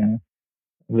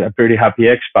a pretty happy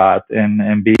expat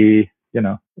and be,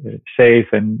 safe.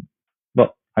 And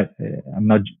well, I'm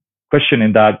not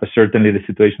questioning that, but certainly the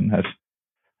situation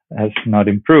has not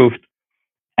improved.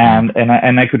 And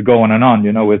I could go on and on,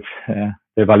 with the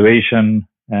evaluation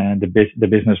and the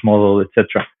business model,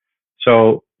 etc.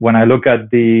 So when I look at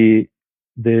the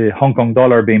Hong Kong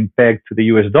dollar being pegged to the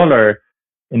US dollar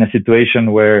in a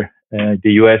situation where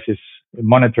the US is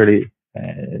monetarily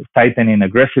tightening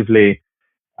aggressively,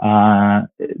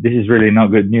 this is really not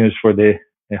good news for the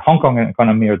Hong Kong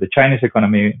economy or the Chinese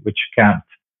economy, which can't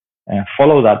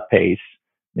follow that pace.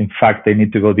 In fact, they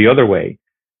need to go the other way.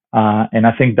 And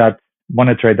I think that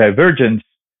monetary divergence,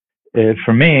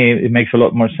 for me, it makes a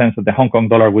lot more sense that the Hong Kong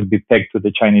dollar would be pegged to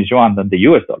the Chinese yuan than the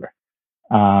US dollar,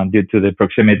 due to the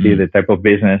proximity, the type of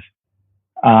business.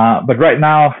 But right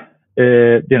now,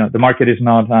 the market is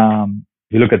not,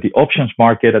 if you look at the options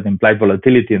market, at implied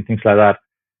volatility and things like that,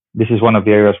 this is one of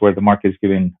the areas where the market is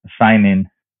giving a sign-in,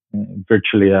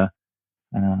 virtually a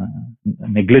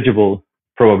negligible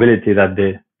probability that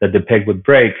the peg would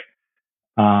break.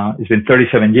 It's been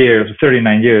 39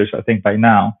 years, I think, by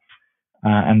now,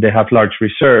 and they have large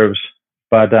reserves,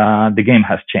 but the game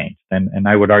has changed. And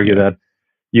I would argue that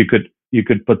you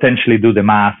could potentially do the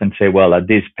math and say, well, at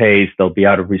this pace, they'll be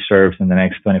out of reserves in the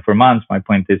next 24 months. My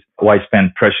point is, why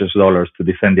spend precious dollars to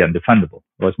defend the undefendable?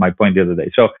 Was my point the other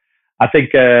day. So I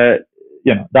think,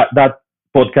 that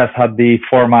podcast had the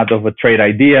format of a trade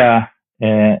idea,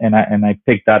 and I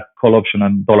picked that call option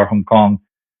on dollar Hong Kong,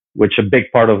 which a big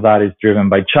part of that is driven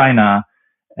by China,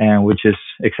 and which is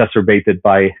exacerbated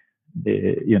by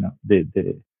the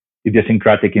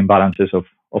idiosyncratic imbalances of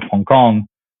Hong Kong,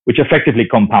 which effectively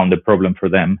compound the problem for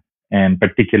them. And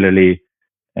particularly,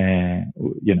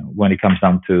 when it comes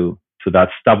down to that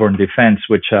stubborn defense,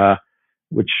 which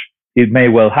it may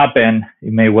well happen,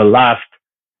 it may well last.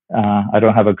 I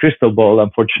don't have a crystal ball,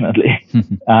 unfortunately.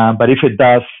 But if it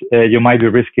does, you might be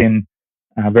risking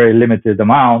a very limited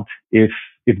amount.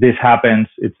 If this happens,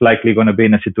 it's likely going to be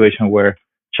in a situation where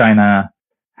China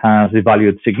has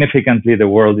devalued significantly. The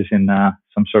world is in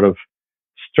some sort of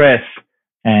stress.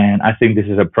 And I think this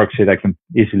is a proxy that can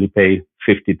easily pay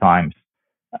 50 times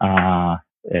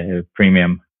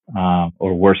premium,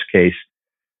 or worst case.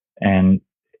 And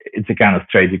it's a kind of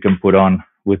trade you can put on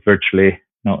with virtually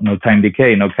no time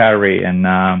decay, no carry. And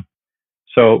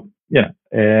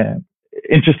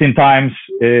interesting times.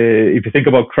 If you think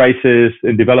about crisis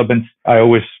and developments, I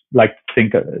always like to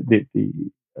think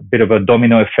a bit of a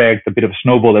domino effect, a bit of a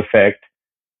snowball effect.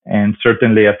 And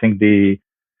certainly I think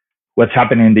what's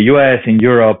happening in the US, in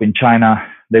Europe, in China,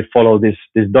 They follow these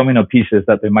domino pieces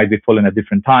that they might be falling at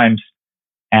different times.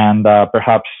 And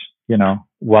perhaps,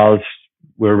 whilst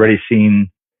we're already seeing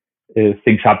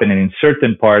things happening in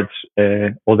certain parts,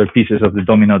 other pieces of the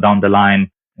domino down the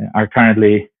line are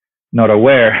currently not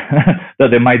aware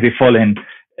that they might be falling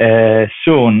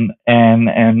soon.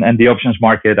 And the options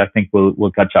market, I think,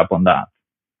 will catch up on that.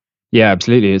 Yeah,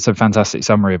 absolutely. It's a fantastic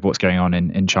summary of what's going on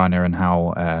in China and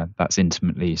how that's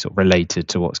intimately sort of related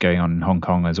to what's going on in Hong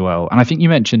Kong as well. And I think you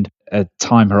mentioned a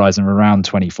time horizon of around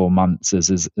 24 months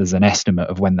as an estimate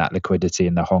of when that liquidity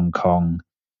in the Hong Kong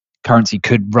currency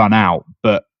could run out.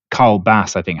 But Carl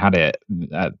Bass, I think, had it,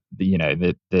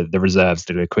 the reserves,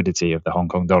 the liquidity of the Hong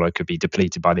Kong dollar could be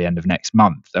depleted by the end of next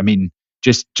month. I mean,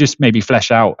 just maybe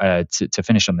flesh out to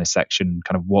finish on this section,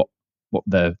 kind of what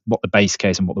the base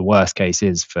case and what the worst case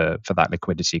is for that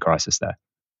liquidity crisis there.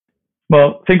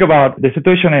 Well, think about the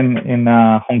situation in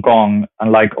Hong Kong.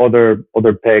 Unlike other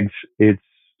pegs, it's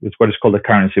what is called a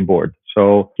currency board.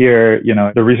 So here,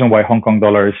 the reason why Hong Kong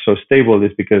dollar is so stable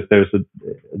is because there's a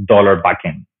dollar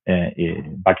backing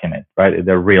it, right?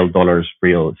 They're real dollars,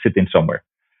 sitting somewhere.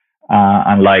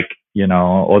 Unlike,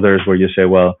 others where you say,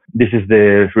 well, this is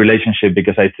the relationship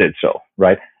because I said so,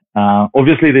 right?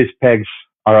 Obviously, these pegs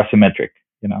are asymmetric.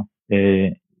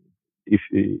 If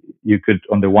you could,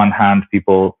 on the one hand,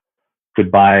 people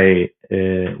could buy,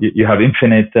 you have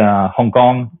infinite Hong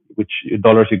Kong, which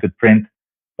dollars you could print,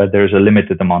 but there's a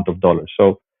limited amount of dollars.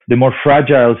 So the more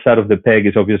fragile side of the peg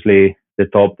is obviously the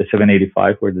top, the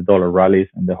 785, where the dollar rallies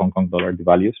and the Hong Kong dollar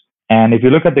devalues. And if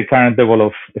you look at the current level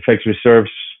of FX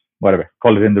reserves, whatever,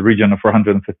 call it in the region of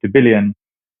 450 billion,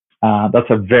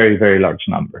 that's a very, very large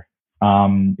number.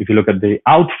 If you look at the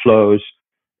outflows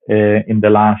in the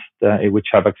last, which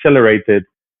have accelerated,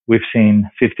 we've seen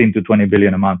 15 to 20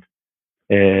 billion a month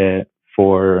recently,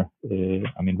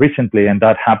 and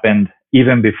that happened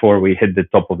even before we hit the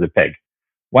top of the peg.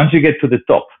 Once you get to the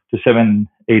top, to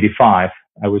 785,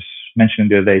 I was mentioning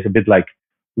the other day, it's a bit like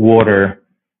water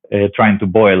trying to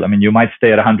boil. I mean, you might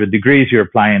stay at 100 degrees, you're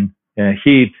applying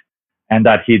heat, and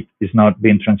that heat is not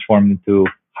being transformed into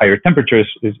higher temperatures,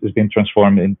 is being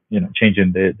transformed in,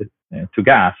 changing to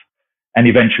gas, and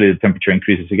eventually the temperature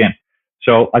increases again.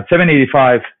 So at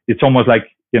 785, it's almost like,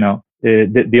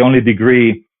 the only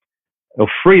degree of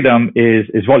freedom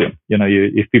is volume.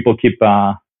 If people keep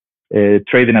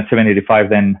trading at 785,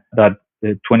 then that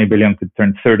 20 billion could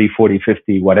turn 30, 40,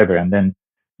 50, whatever. And then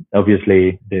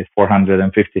obviously the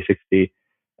 450, 60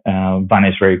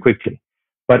 vanish very quickly.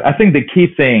 But I think the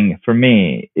key thing for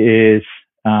me is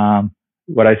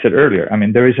what I said earlier. I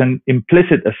mean, there is an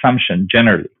implicit assumption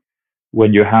generally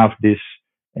when you have this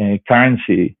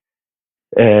currency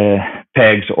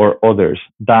pegs or others,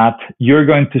 that you're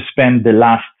going to spend the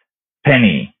last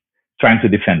penny trying to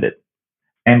defend it.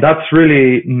 And that's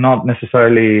really not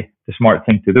necessarily the smart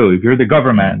thing to do. If you're the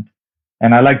government,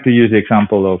 and I like to use the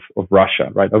example of Russia,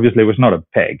 right? Obviously, it was not a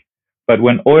peg, but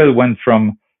when oil went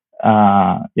from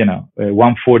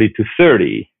 140 to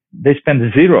 30, they spent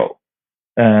 $0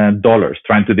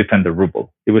 trying to defend the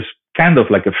ruble. It was kind of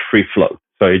like a free float,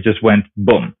 so it just went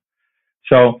boom.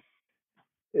 So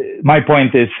my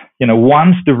point is,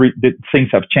 once the things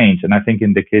have changed, and I think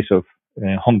in the case of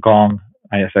Hong Kong,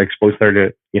 as I exposed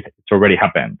earlier, it's already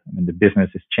happened. I mean, the business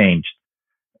has changed.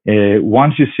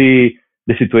 Once you see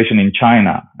the situation in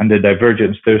China and the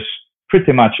divergence, there's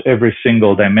pretty much every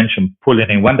single dimension pulling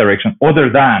in one direction, other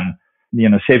than,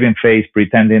 saving face,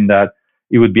 pretending that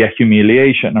it would be a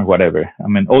humiliation or whatever. I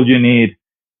mean, all you need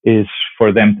is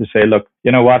for them to say, look,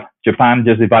 you know what? Japan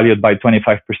just devalued by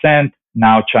 25%.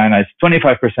 Now China is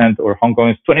 25%, or Hong Kong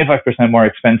is 25% more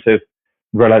expensive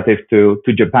relative to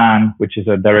Japan, which is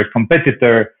a direct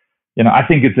competitor. I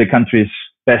think it's the country's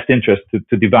best interest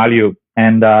to devalue,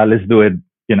 and let's do it,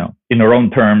 in our own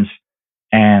terms.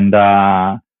 And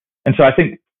so I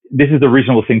think this is the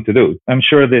reasonable thing to do. I'm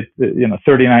sure that,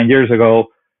 39 years ago,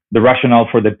 the rationale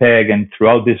for the peg and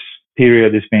throughout this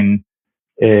period has been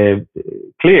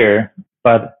clear,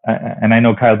 but, and I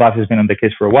know Kyle Bass has been on the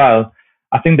case for a while,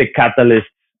 I think the catalysts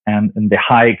and the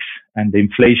hikes and the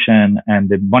inflation and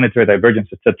the monetary divergence,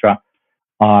 etc.,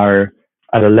 are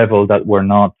at a level that were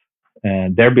not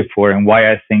there before, and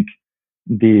why I think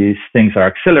these things are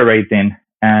accelerating.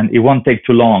 And it won't take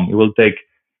too long. It will take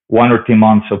 1 or 2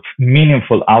 months of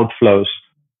meaningful outflows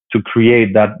to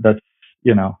create that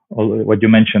what you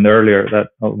mentioned earlier, that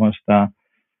almost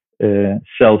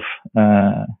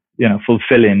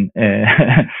fulfilling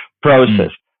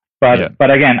process.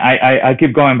 But again, I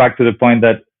keep going back to the point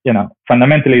that,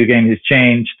 fundamentally the game has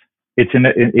changed. It's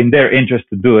in their interest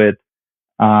to do it.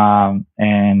 And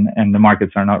the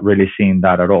markets are not really seeing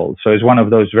that at all. So it's one of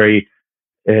those very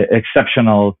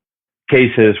exceptional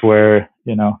cases where,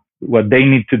 what they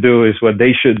need to do is what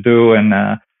they should do. And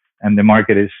the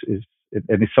market is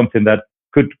something that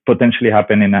could potentially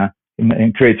happen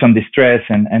and create some distress,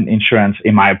 and insurance,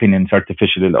 in my opinion, is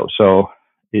artificially low. So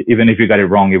even if you got it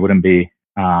wrong, it wouldn't be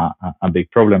a big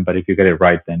problem. But if you get it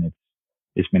right, then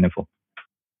it's meaningful.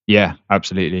 Yeah,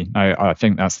 absolutely. I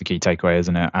think that's the key takeaway,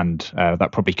 isn't it? And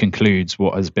that probably concludes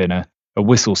what has been a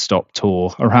whistle-stop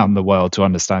tour around the world to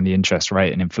understand the interest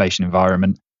rate and inflation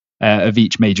environment of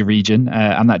each major region.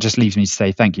 And that just leaves me to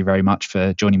say thank you very much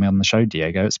for joining me on the show,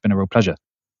 Diego. It's been a real pleasure.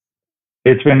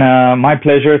 It's been my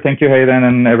pleasure. Thank you, Hayden,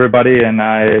 and everybody. And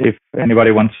if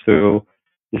anybody wants to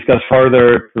discuss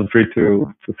further, feel free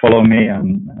to follow me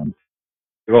on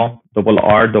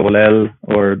RRL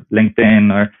or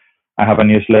LinkedIn, or I have a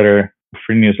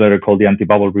free newsletter called the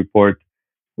Anti-Bubble Report,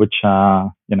 which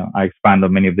I expand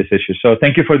on many of these issues. So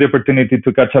thank you for the opportunity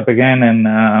to catch up again,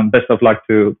 and best of luck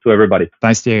to everybody.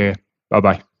 Thanks, Diego.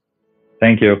 Bye-bye.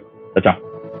 Thank you. Ciao.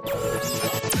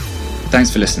 Thanks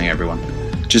for listening, everyone.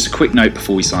 Just a quick note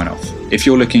before we sign off. If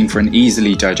you're looking for an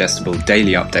easily digestible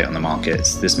daily update on the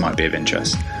markets, this might be of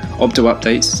interest. Opto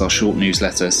Updates is our short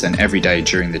newsletter sent every day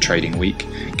during the trading week,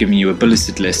 giving you a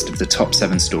bulleted list of the top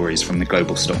 7 stories from the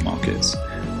global stock markets.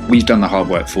 We've done the hard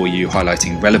work for you,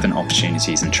 highlighting relevant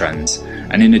opportunities and trends.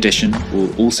 And in addition,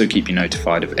 we'll also keep you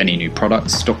notified of any new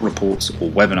products, stock reports, or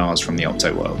webinars from the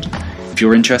Opto world. If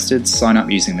you're interested, sign up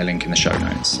using the link in the show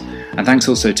notes. And thanks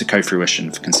also to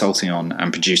Co-Fruition for consulting on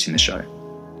and producing the show.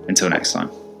 Until next time.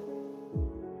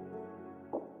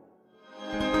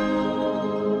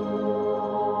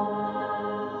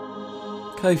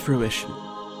 Co-Fruition.